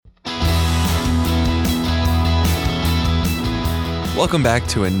Welcome back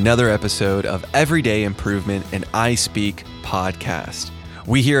to another episode of Everyday Improvement and iSpeak podcast.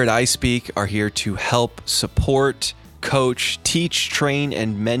 We here at iSpeak are here to help support, coach, teach, train,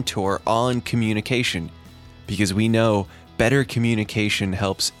 and mentor on communication because we know better communication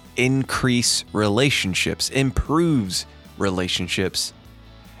helps increase relationships, improves relationships.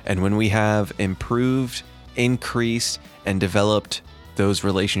 And when we have improved, increased, and developed those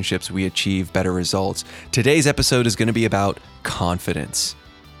relationships, we achieve better results. Today's episode is going to be about confidence.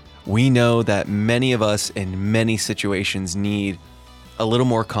 We know that many of us in many situations need a little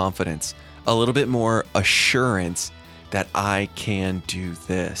more confidence, a little bit more assurance that I can do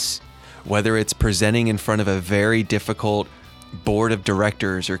this. Whether it's presenting in front of a very difficult board of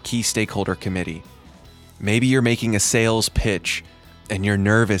directors or key stakeholder committee. Maybe you're making a sales pitch and you're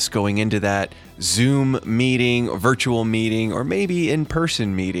nervous going into that Zoom meeting, or virtual meeting, or maybe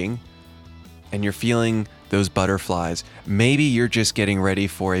in-person meeting, and you're feeling those butterflies. Maybe you're just getting ready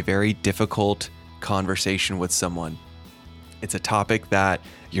for a very difficult conversation with someone. It's a topic that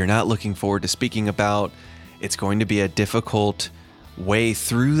you're not looking forward to speaking about. It's going to be a difficult way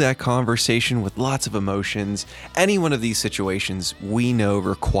through that conversation with lots of emotions. Any one of these situations we know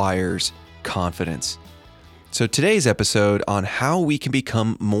requires confidence. So today's episode on how we can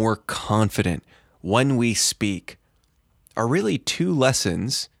become more confident when we speak are really two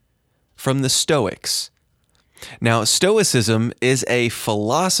lessons from the Stoics. Now, Stoicism is a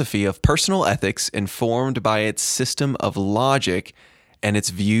philosophy of personal ethics informed by its system of logic and its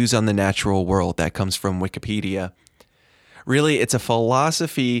views on the natural world. That comes from Wikipedia. Really, it's a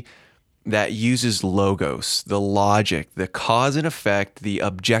philosophy that uses logos, the logic, the cause and effect, the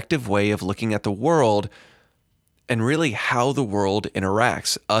objective way of looking at the world, and really how the world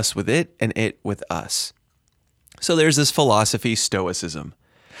interacts, us with it and it with us. So there's this philosophy, Stoicism.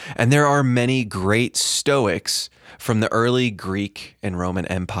 And there are many great Stoics from the early Greek and Roman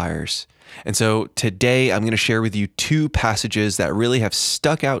empires. And so today I'm going to share with you two passages that really have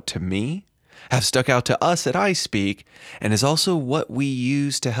stuck out to me, have stuck out to us at iSpeak, and is also what we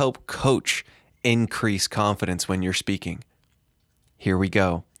use to help coach increase confidence when you're speaking. Here we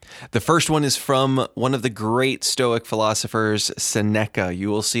go. The first one is from one of the great Stoic philosophers, Seneca. You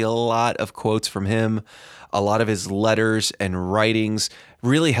will see a lot of quotes from him. A lot of his letters and writings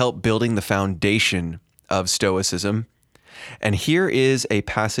really help building the foundation of Stoicism. And here is a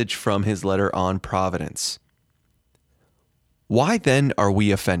passage from his letter on Providence. Why then are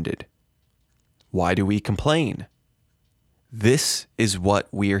we offended? Why do we complain? This is what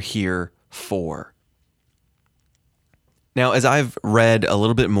we are here for. Now, as I've read a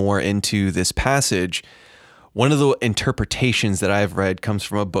little bit more into this passage, one of the interpretations that I've read comes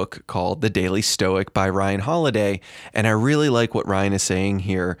from a book called The Daily Stoic by Ryan Holiday. And I really like what Ryan is saying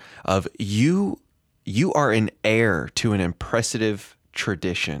here of you are an heir to an impressive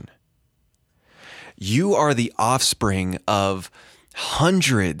tradition. You are the offspring of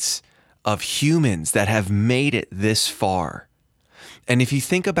hundreds of humans that have made it this far. And if you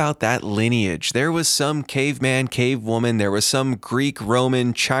think about that lineage, there was some caveman, cavewoman, there was some Greek,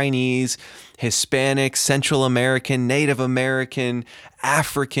 Roman, Chinese, Hispanic, Central American, Native American,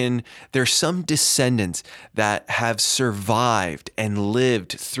 African. There's some descendants that have survived and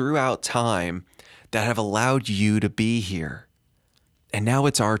lived throughout time that have allowed you to be here. And now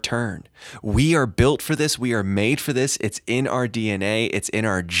it's our turn. We are built for this. We are made for this. It's in our DNA. It's in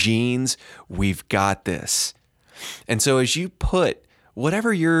our genes. We've got this. And so as you put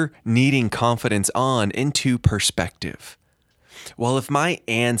whatever you're needing confidence on into perspective. Well, if my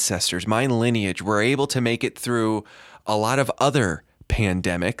ancestors, my lineage, were able to make it through a lot of other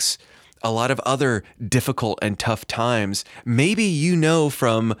pandemics, a lot of other difficult and tough times, maybe you know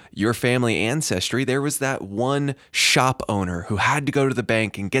from your family ancestry, there was that one shop owner who had to go to the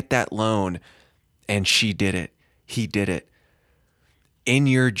bank and get that loan, and she did it. He did it. In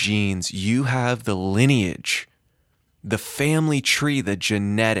your genes, you have the lineage, the family tree, the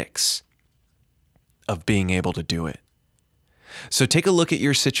genetics of being able to do it. So take a look at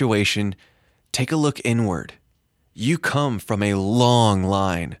your situation. Take a look inward. You come from a long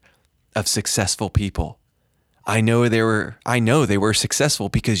line of successful people. I know they were successful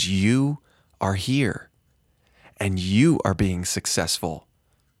because you are here and you are being successful.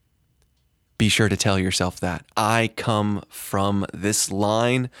 Be sure to tell yourself that. I come from this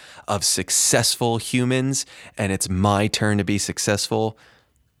line of successful humans, and it's my turn to be successful.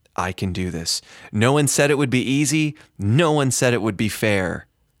 I can do this. No one said it would be easy. No one said it would be fair,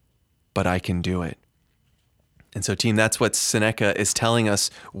 but I can do it. And so, team, that's what Seneca is telling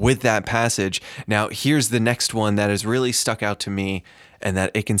us with that passage. Now, here's the next one that has really stuck out to me and that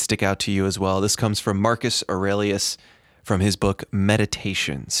it can stick out to you as well. This comes from Marcus Aurelius. from his book,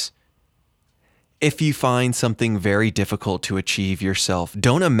 Meditations. If you find something very difficult to achieve yourself,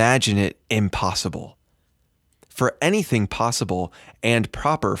 don't imagine it impossible. For anything possible and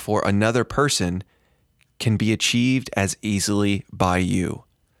proper for another person can be achieved as easily by you.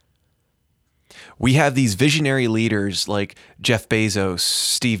 We have these visionary leaders like Jeff Bezos,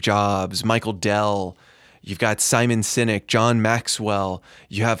 Steve Jobs, Michael Dell. You've got Simon Sinek, John Maxwell.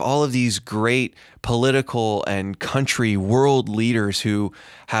 You have all of these great political and country world leaders who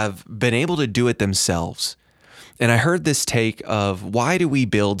have been able to do it themselves. And I heard this take of, why do we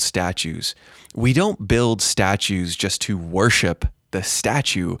build statues? We don't build statues just to worship the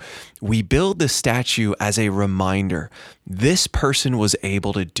statue. We build the statue as a reminder. This person was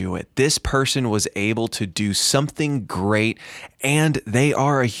able to do it. This person was able to do something great, and they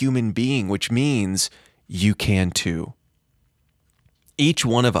are a human being, which means you can too. Each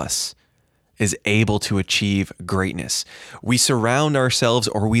one of us is able to achieve greatness. We surround ourselves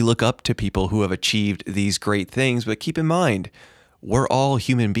or we look up to people who have achieved these great things, but keep in mind, we're all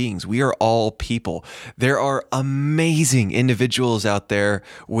human beings. We are all people. There are amazing individuals out there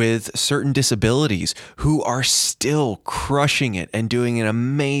with certain disabilities who are still crushing it and doing an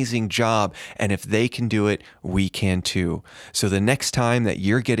amazing job. And if they can do it, we can too. So the next time that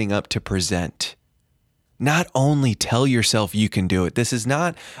you're getting up to present, not only tell yourself you can do it. This is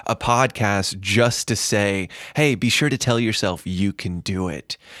not a podcast just to say, hey, be sure to tell yourself you can do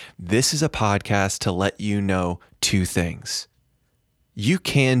it. This is a podcast to let you know two things. You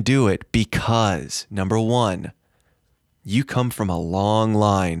can do it because, number one, you come from a long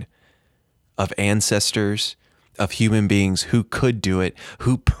line of ancestors, of human beings who could do it,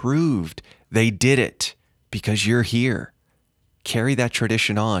 who proved they did it because you're here. Carry that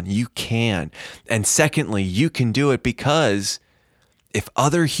tradition on. You can. And secondly, you can do it because if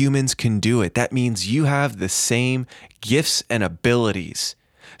other humans can do it, that means you have the same gifts and abilities.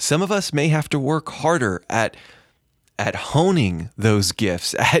 Some of us may have to work harder at honing those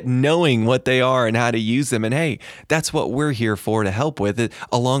gifts, at knowing what they are and how to use them. And hey, that's what we're here for, to help with it,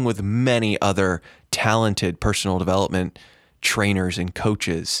 along with many other talented personal development trainers and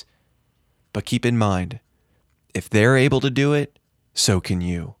coaches. But keep in mind, if they're able to do it, so can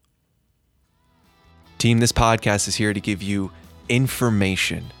you. Team, this podcast is here to give you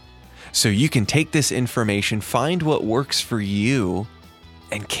information. So you can take this information, find what works for you,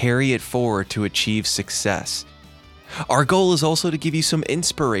 and carry it forward to achieve success. Our goal is also to give you some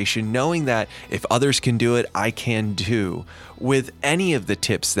inspiration, knowing that if others can do it, I can too, with any of the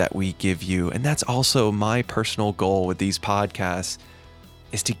tips that we give you. And that's also my personal goal with these podcasts,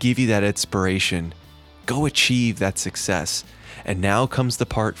 is to give you that inspiration. Go achieve that success. And now comes the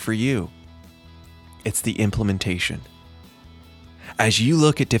part for you. It's the implementation. As you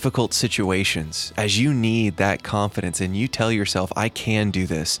look at difficult situations, as you need that confidence and you tell yourself, I can do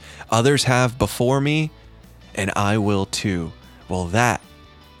this. Others have before me, and I will too. Well,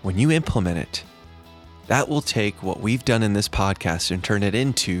 when you implement it, that will take what we've done in this podcast and turn it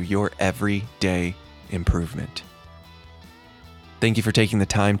into your everyday improvement. Thank you for taking the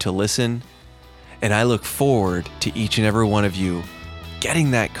time to listen. And I look forward to each and every one of you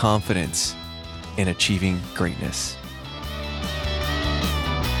getting that confidence in achieving greatness.